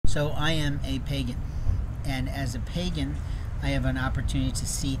So I am a pagan, and as a pagan, I have an opportunity to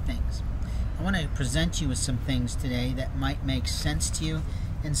see things. I want to present you with some things today that might make sense to you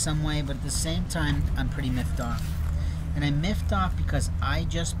in some way, but at the same time, I'm pretty miffed off. And I'm miffed off because I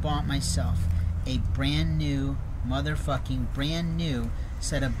just bought myself a brand new, motherfucking brand new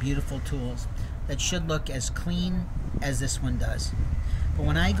set of beautiful tools that should look as clean as this one does. But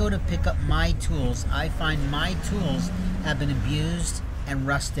when I go to pick up my tools, I find my tools have been abused and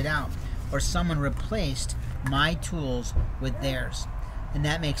rusted out, or someone replaced my tools with theirs. And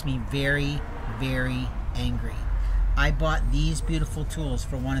that makes me very, very angry. I bought these beautiful tools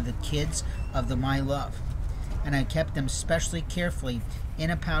for one of the kids of my love, and I kept them specially carefully in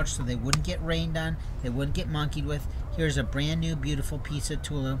a pouch so they wouldn't get rained on, they wouldn't get monkeyed with. Here's a brand new beautiful piece of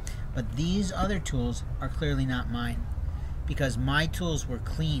tool, but these other tools are clearly not mine, because my tools were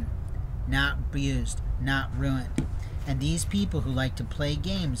clean, not abused, not ruined. And these people who like to play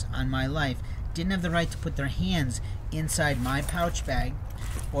games on my life didn't have the right to put their hands inside my pouch bag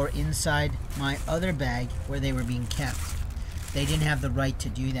or inside my other bag where they were being kept. They didn't have the right to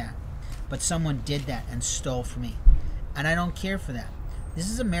do that. But someone did that and stole from me. And I don't care for that. This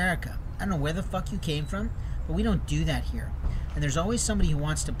is America. I don't know where the fuck you came from, but we don't do that here. And there's always somebody who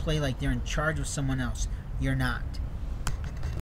wants to play like they're in charge of someone else. You're not.